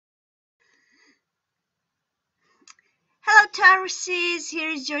Tauruses, here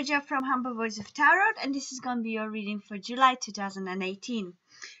is Georgia from Humble Voice of Tarot, and this is going to be your reading for July 2018.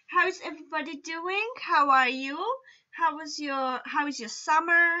 How is everybody doing? How are you? How is your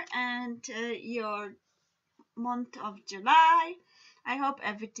summer and your month of July? I hope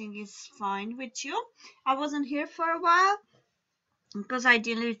everything is fine with you. I wasn't here for a while because I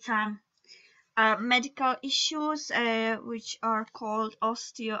deal with some medical issues which are called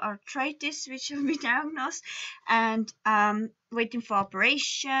osteoarthritis, which have been diagnosed, and waiting for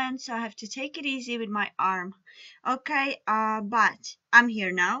operation, so I have to take it easy with my arm. Okay, but I'm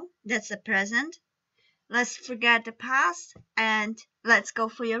here now. That's the present. Let's forget the past and let's go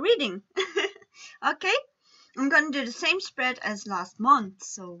for your reading. Okay, I'm gonna do the same spread as last month,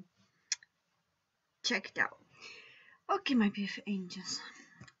 so check it out. Okay, my beautiful angels,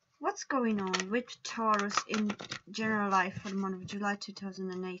 what's going on with Taurus in general life for the month of July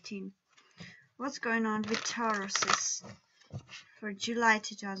 2018? What's going on with Tauruses for July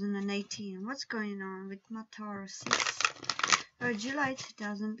 2018? What's going on with my Tauruses for July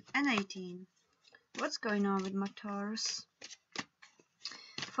 2018? What's going on with my Taurus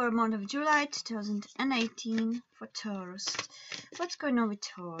for the month of July 2018 for Taurus? What's going on with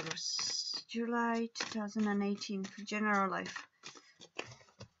Taurus July 2018 for general life?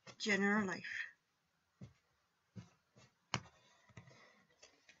 General life.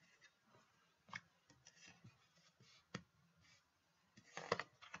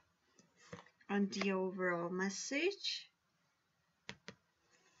 And the overall message.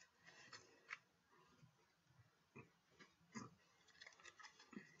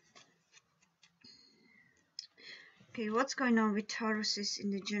 Okay, what's going on with Tauruses in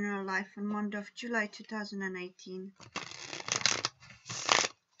the general life for the month of July 2018?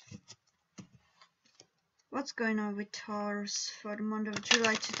 What's going on with Taurus for the month of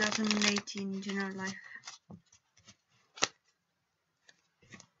July 2018 in general life?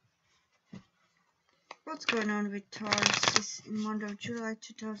 What's going on with Taurus in the month of July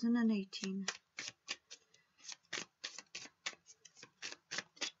 2018?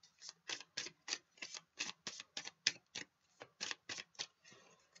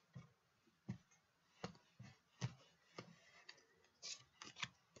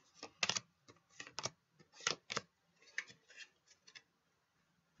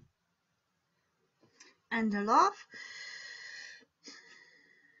 And the love.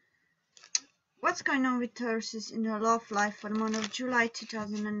 What's going on with Taurus in the love life for the month of July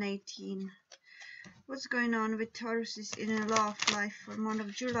 2018? What's going on with Taurus in the love life for the month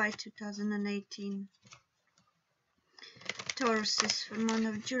of July 2018? Taurus for the month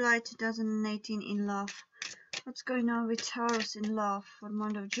of July 2018 in love. What's going on with Taurus in love for the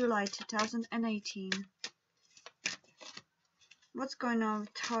month of July 2018? What's going on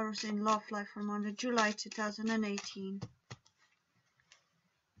with Taurus in love life for the month of July 2018?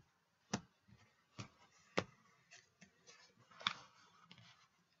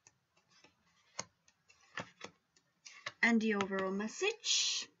 And the overall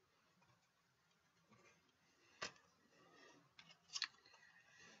message.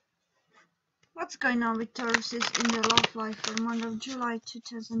 What's going on with Taurus in the love life for the month of July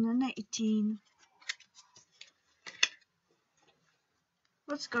 2018?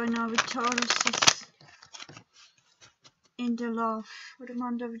 What's going on with Taurus in the love for the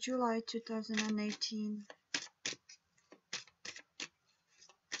month of July 2018?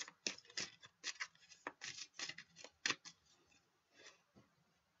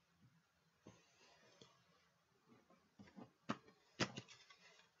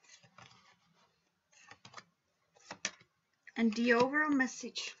 And the overall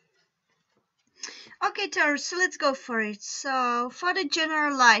message. Okay, Taurus, so let's go for it. So for the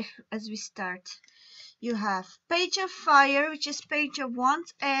general life, as we start, you have Page of Fire, which is Page of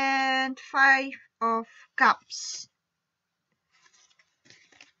Wands, and Five of Cups.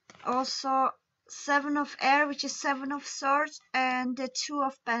 Also Seven of Air, which is Seven of Swords, and the Two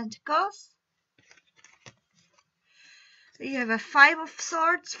of Pentacles. You have a Five of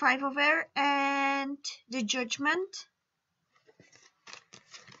Swords, Five of Air, and the Judgment.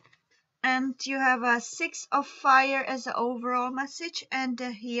 And you have a Six of Fire as the overall message, and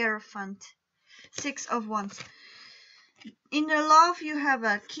the Hierophant, Six of Wands. In the love, you have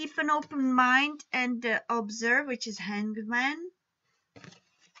a Keep an Open Mind and the Observe, which is Hangman.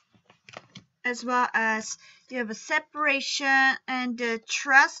 As well as you have a Separation and the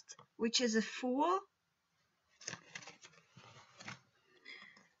Trust, which is a Fool.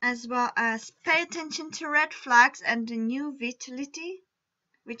 As well as Pay Attention to Red Flags and the New Vitality,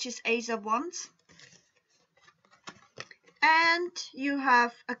 which is Ace of Wands. and you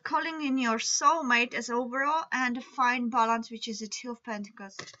have a calling in your soulmate as overall, and a fine balance, which is a Two of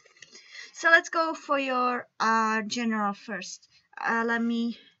Pentacles. So let's go for your general first. Let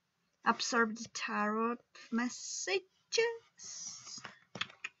me absorb the tarot messages.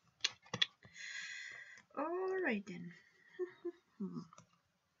 All right then.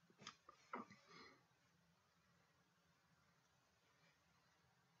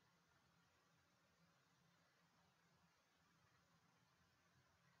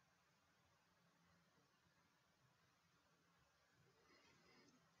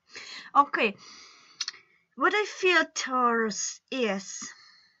 Okay, what I feel, Taurus, is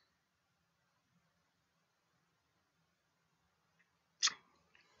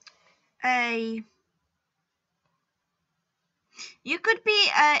a you could be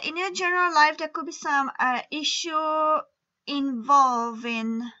in your general life, there could be some issue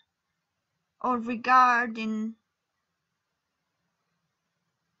involving or regarding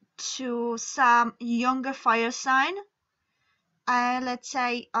to some younger fire sign, let's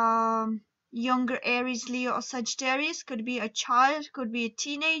say younger Aries, Leo, or Sagittarius. Could be a child, could be a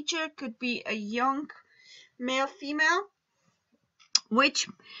teenager, could be a young male, female, which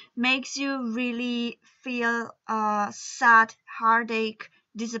makes you really feel sad, heartache,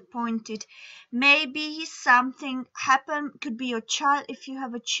 disappointed. Maybe something happened, could be your child, if you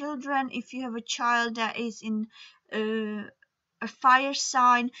have a children, if you have a child that is in a fire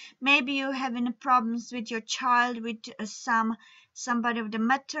sign. Maybe you're having problems with your child, with somebody of the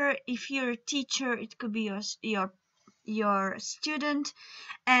matter. If you're a teacher, it could be your student,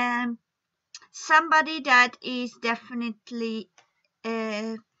 and somebody that is definitely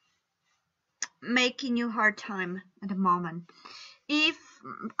uh, making you hard time at the moment. If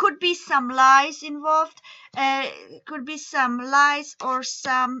could be some lies involved, could be some lies or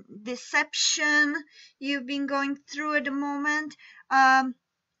some deception you've been going through at the moment.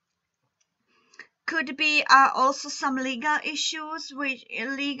 Could be also some legal issues with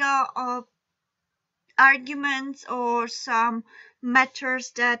legal arguments or some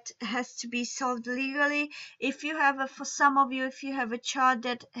matters that has to be solved legally. If you have for some of you, if you have a child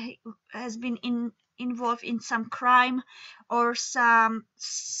that has been involved in some crime or some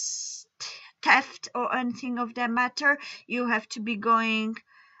theft or anything of that matter, you have to be going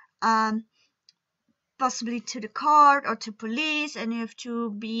possibly to the court or to police, and you have to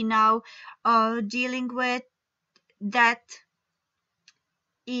be now dealing with that.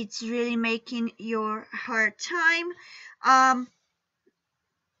 It's really making your hard time.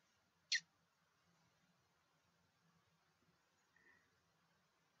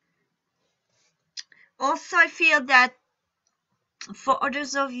 Also, I feel that for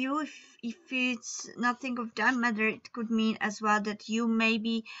others of you, if it's nothing of that matter, it could mean as well that you may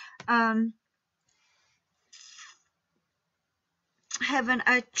be having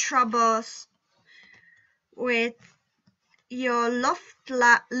a troubles with your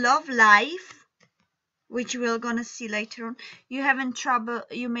love life, which we're gonna see later on.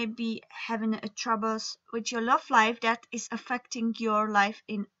 You may be having a troubles with your love life that is affecting your life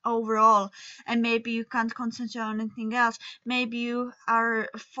in overall, and maybe you can't concentrate on anything else. Maybe you are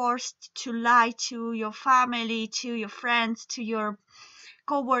forced to lie to your family, to your friends, to your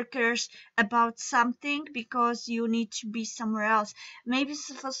co-workers about something because you need to be somewhere else. Maybe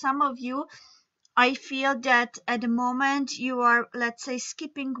for some of you, I feel that at the moment you are, let's say,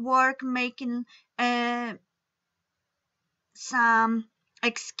 skipping work, making some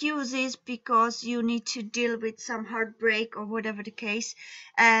excuses because you need to deal with some heartbreak or whatever the case,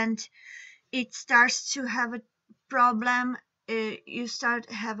 and it starts to have a problem. You start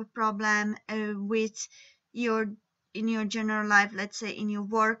to have a problem with your in your general life, let's say in your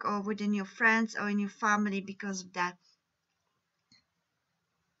work or within your friends or in your family because of that.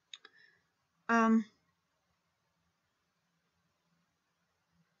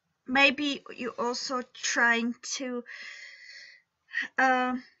 Maybe you also trying to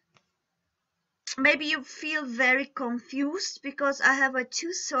maybe you feel very confused because I have a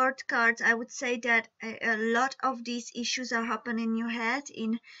two sword cards. I would say that a lot of these issues are happening in your head,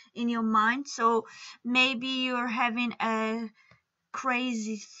 in your mind. So maybe you're having a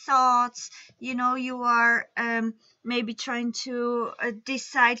crazy thoughts. You are maybe trying to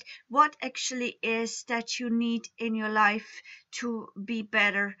decide what actually is that you need in your life to be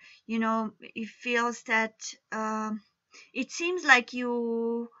better. It feels that it seems like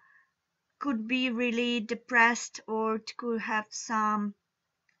you could be really depressed or could have some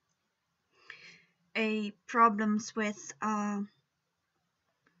a problems with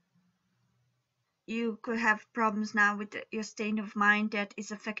you could have problems now with your state of mind that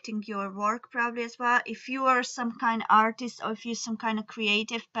is affecting your work probably as well. If you are some kind of artist or if you're some kind of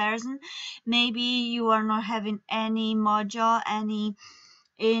creative person, maybe you are not having any mojo,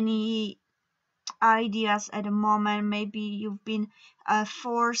 any ideas at the moment. Maybe you've been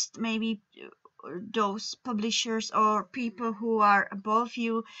forced, maybe those publishers or people who are above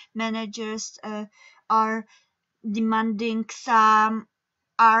you, managers, are demanding some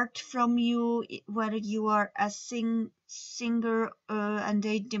art from you, whether you are a singer, and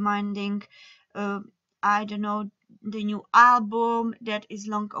they demanding, uh, I don't know, the new album that is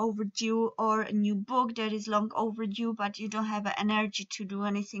long overdue, or a new book that is long overdue, but you don't have the energy to do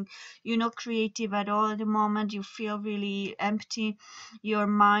anything. You're not creative at all at the moment. You feel really empty. Your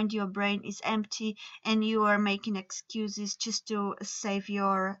mind, your brain is empty, and you are making excuses just to save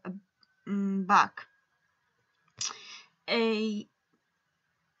your back. A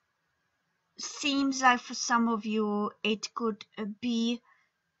Seems like for some of you it could be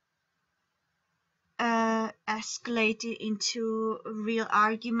escalated into real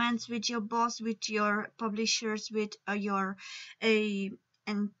arguments with your boss, with your publishers, with your en-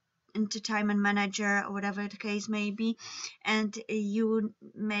 entertainment manager, or whatever the case may be, and you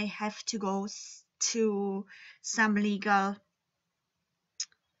may have to go to some legal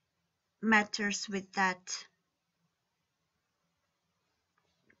matters with that.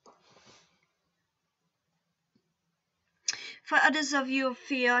 For others of you,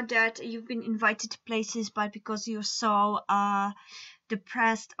 feel that you've been invited to places, but because you're so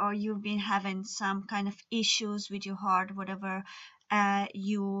depressed, or you've been having some kind of issues with your heart, whatever,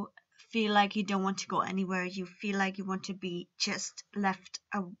 you feel like you don't want to go anywhere. You feel like you want to be just left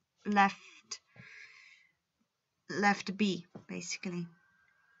be, basically.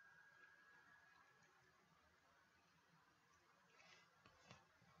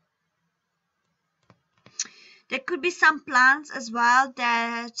 There could be some plans as well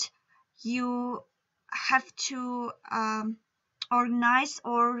that you have to organize,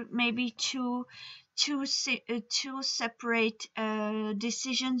 or maybe two separate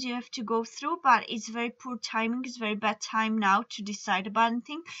decisions you have to go through, but it's very poor timing. It's very bad time now to decide about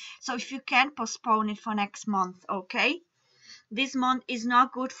anything. So if you can, postpone it for next month, okay? This month is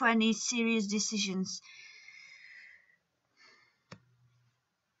not good for any serious decisions.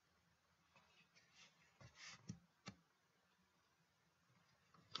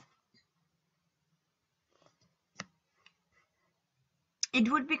 It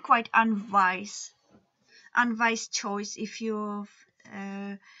would be quite unwise choice if you've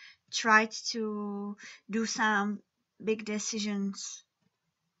tried to do some big decisions.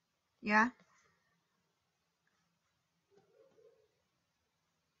 Yeah.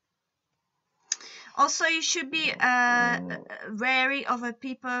 Also, you should be wary of the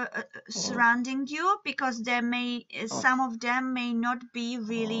people surrounding you, because some of them may not be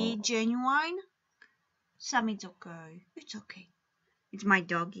really genuine. Some, it's okay. It's okay. It's my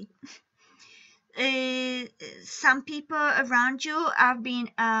doggy. Some people around you have been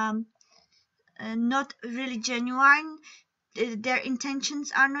not really genuine. Their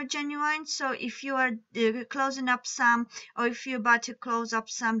intentions are not genuine. So if you are closing up some, or if you're about to close up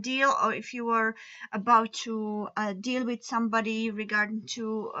some deal, or if you are about to deal with somebody regarding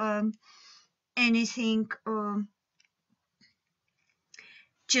to anything,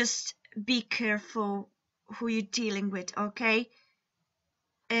 just be careful who you're dealing with, okay?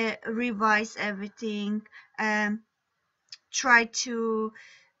 Revise everything. Try to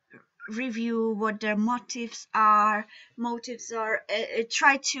review what their motives are.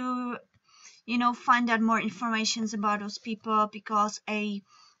 Try to find out more information about those people, because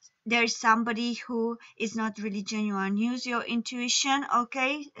there's somebody who is not really genuine. Use your intuition,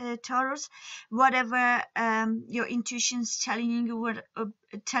 okay, Taurus. Whatever your intuition's telling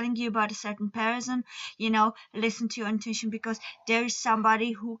you about a certain person, listen to your intuition, because there is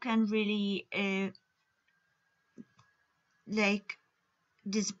somebody who can really like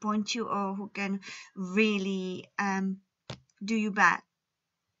disappoint you, or who can really do you bad.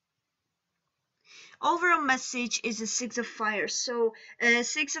 Overall message is a Six of Fire. So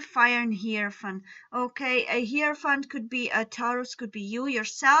Six of Fire and Hierophant. Okay, a Hierophant could be a Taurus, could be you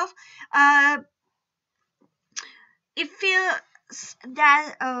yourself. It feels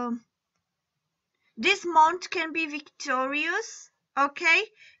that this month can be victorious. Okay,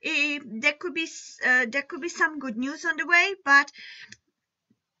 there could be some good news on the way, but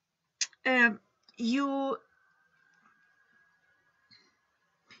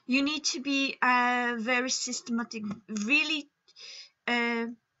you need to be very systematic, really.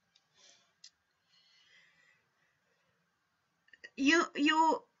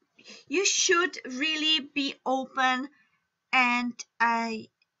 You you should really be open and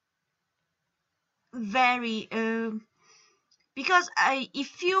very because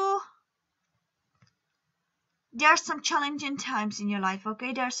if you there are some challenging times in your life,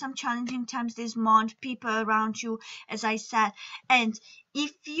 okay? There are some challenging times this month, people around you, as I said. And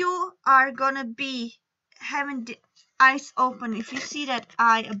if you are gonna be having the eyes open, if you see that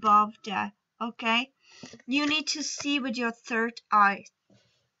eye above there, okay, you need to see with your third eye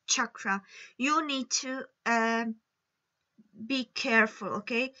chakra. You need to be careful,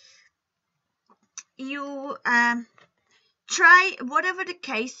 okay? You try, whatever the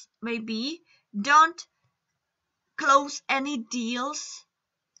case may be, don't close any deals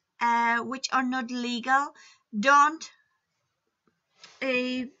which are not legal. Don't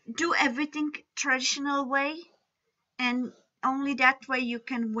do everything traditional way, and only that way you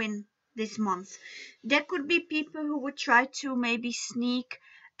can win this month. There could be people who would try to maybe sneak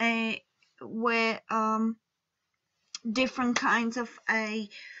where different kinds of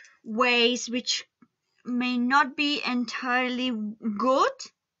ways which may not be entirely good,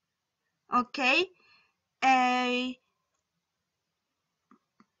 okay, uh,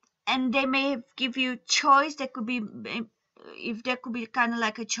 and they may give you choice. There could be if there could be kind of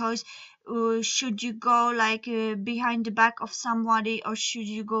like a choice, should you go like behind the back of somebody, or should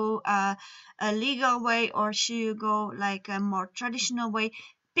you go a legal way, or should you go like a more traditional way?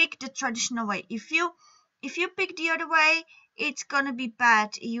 Pick the traditional way. If you pick the other way, it's gonna be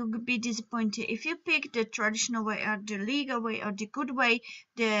bad. You'll be disappointed. If you pick the traditional way or the legal way or the good way,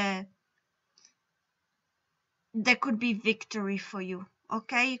 there could be victory for you.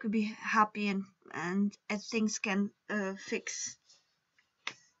 Okay, you could be happy and things can fix.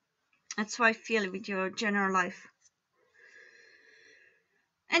 That's how I feel with your general life.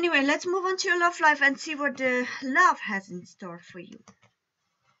 Anyway, let's move on to your love life and see what the love has in store for you.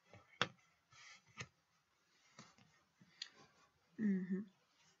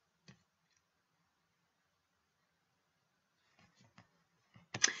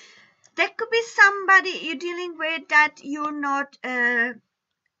 There could be somebody you're dealing with that you're not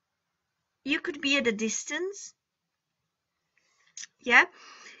you could be at a distance. Yeah.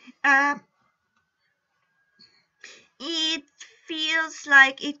 It feels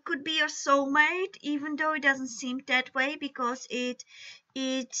like it could be your soulmate, even though it doesn't seem that way, because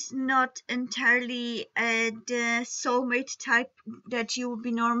it's not entirely the soulmate type that you would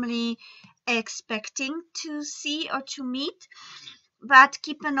be normally expecting to see or to meet. But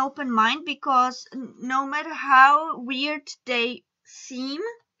keep an open mind, because no matter how weird they seem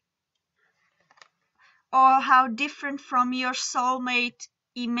or how different from your soulmate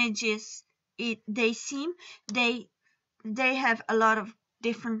images they seem, they have a lot of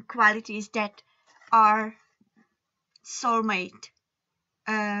different qualities that are soulmate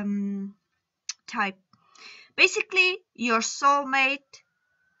type. Basically, your soulmate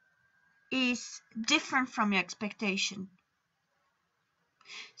is different from your expectation.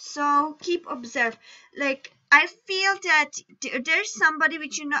 So keep observe. Like, I feel that there's somebody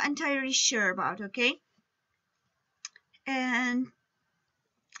which you're not entirely sure about, okay? And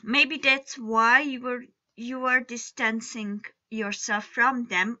maybe that's why you are distancing yourself from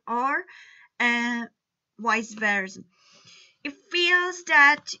them, or vice versa. It feels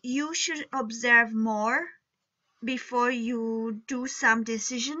that you should observe more before you do some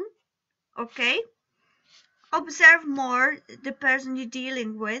decision, okay? Observe more the person you're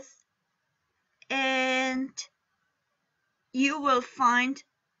dealing with, and you will find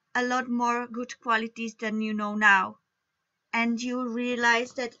a lot more good qualities than you know now. And you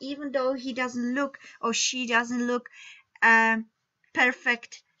realize that even though he doesn't look or she doesn't look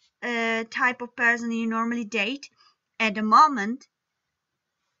perfect type of person you normally date at the moment,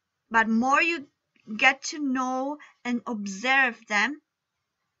 but more you get to know and observe them,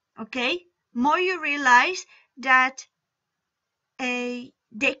 okay, more you realize that they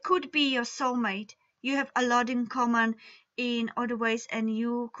could be your soulmate. You have a lot in common in other ways, and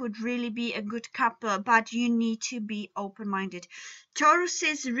you could really be a good couple, but you need to be open-minded.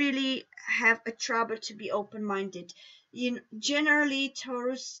 Tauruses really have a trouble to be open-minded. Generally,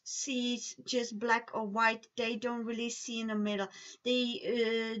 Taurus sees just black or white. They don't really see in the middle.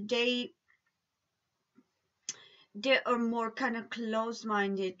 They are more kind of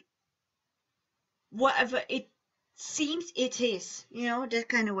close-minded. Whatever it seems, it is, that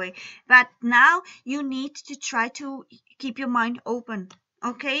kind of way. But now you need to try to keep your mind open,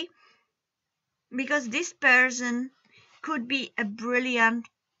 okay? Because this person could be a brilliant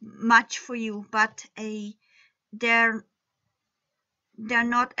match for you, but they're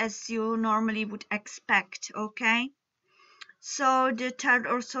not as you normally would expect, okay? So the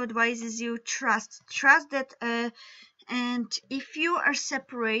tarot also advises you trust that, and if you are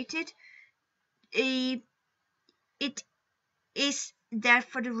separated, uh, it is there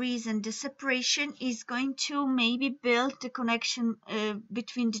for the reason. The separation is going to maybe build the connection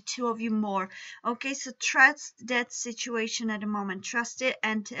between the two of you more. Okay, so trust that situation at the moment, trust it,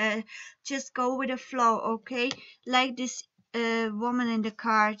 and just go with the flow. Okay, like this woman in the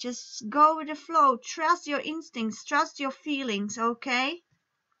car, just go with the flow, trust your instincts, trust your feelings. Okay,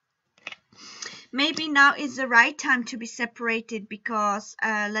 maybe now is the right time to be separated because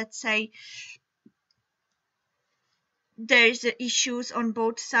let's say there's issues on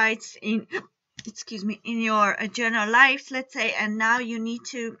both sides in excuse me, in your general lives, let's say, and now you need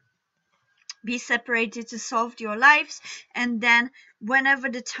to be separated to solve your lives, and then whenever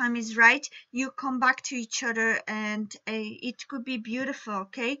the time is right, you come back to each other, and it could be beautiful.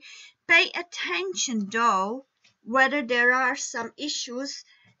 Okay, pay attention though whether there are some issues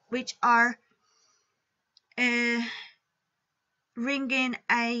which are uh, ringing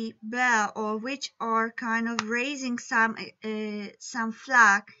a bell, or which are kind of raising some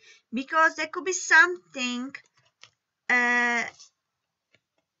flag, because there could be something, uh,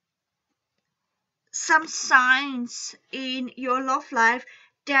 some signs in your love life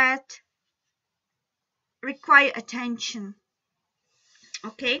that require attention.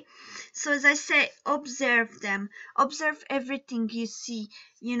 Okay, so as I say, observe them, observe everything you see,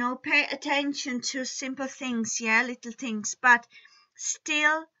 pay attention to simple things, yeah, little things, but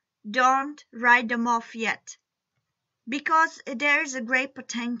still don't write them off yet, because there is a great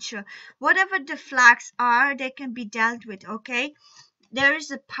potential. Whatever the flags are, they can be dealt with. Okay, there is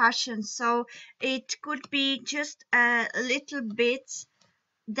a passion, so it could be just a little bits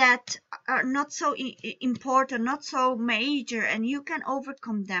that are not so important, not so major, and you can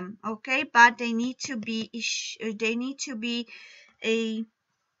overcome them. Okay, but they need to be a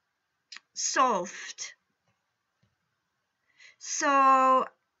solved. So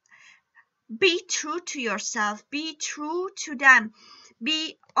be true to yourself, be true to them,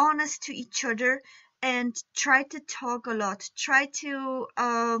 be honest to each other, and try to talk a lot, try to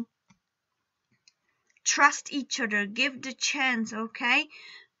trust each other, give the chance. Okay,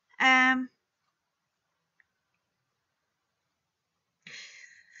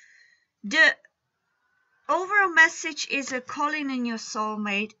 the overall message is a calling in your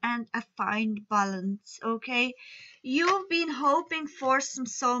soulmate and a find balance. Okay, you've been hoping for some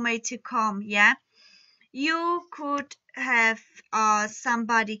soulmate to come, yeah, you could have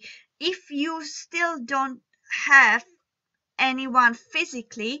somebody. If you still don't have anyone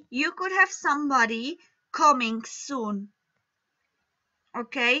physically, you could have somebody coming soon.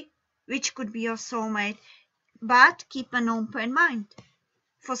 Okay, which could be your soulmate, but keep an open mind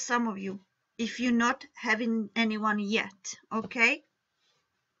for some of you if you're not having anyone yet. Okay,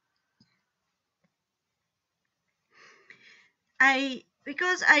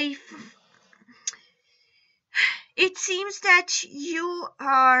 because it seems that you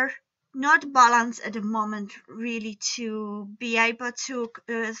are not balanced at the moment, really, to be able to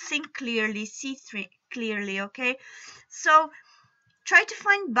think clearly, see clearly. Okay, so try to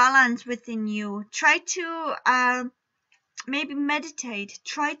find balance within you, try to maybe meditate,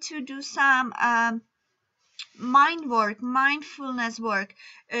 try to do some mind work, mindfulness work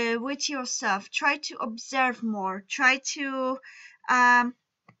with yourself, try to observe more, try to um,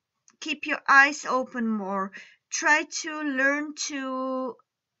 keep your eyes open more, try to learn to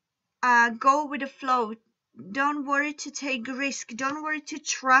go with the flow, don't worry to take risk, don't worry to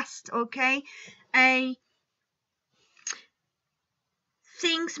trust. Okay, I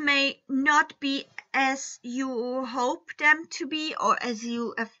things may not be as you hope them to be, or as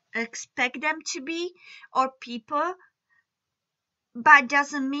you expect them to be, or people, but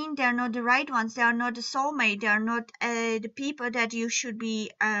doesn't mean they're not the right ones, they are not the soulmate, they are not the people that you should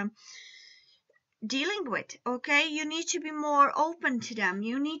be dealing with. Okay, you need to be more open to them,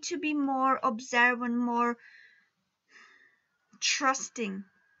 you need to be more observant, more trusting.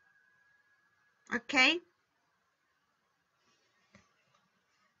 Okay,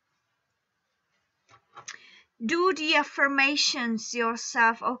 do the affirmations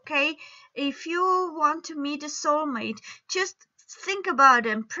yourself. Okay, if you want to meet a soulmate, just think about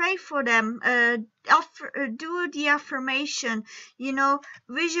them, pray for them, do the affirmation,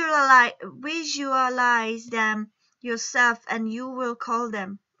 visualize them yourself, and you will call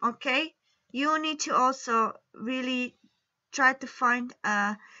them. Okay, you need to also really try to find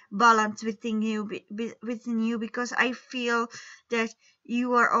a balance within you, because I feel that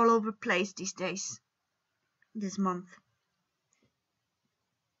you are all over the place these days, this month.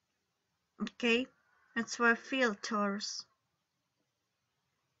 Okay, that's what I feel, Taurus.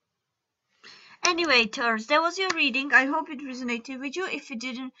 Anyway, Taurus, that was your reading. I hope it resonated with you. If it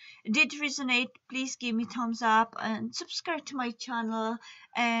did resonate, please give me thumbs up and subscribe to my channel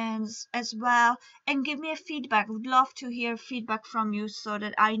and as well, and give me a feedback. Would love to hear feedback from you so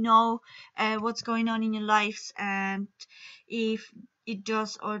that I know what's going on in your lives and if it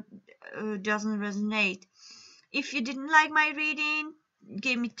does or doesn't resonate. If you didn't like my reading,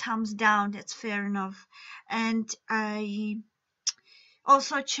 give me thumbs down. That's fair enough. And I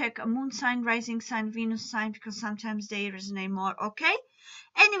also check a moon sign, rising sign, Venus sign, because sometimes they resonate more. Okay.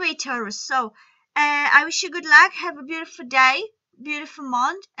 Anyway, Taurus. So I wish you good luck. Have a beautiful day, beautiful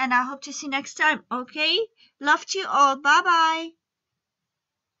month, and I hope to see you next time. Okay. Love to you all. Bye bye.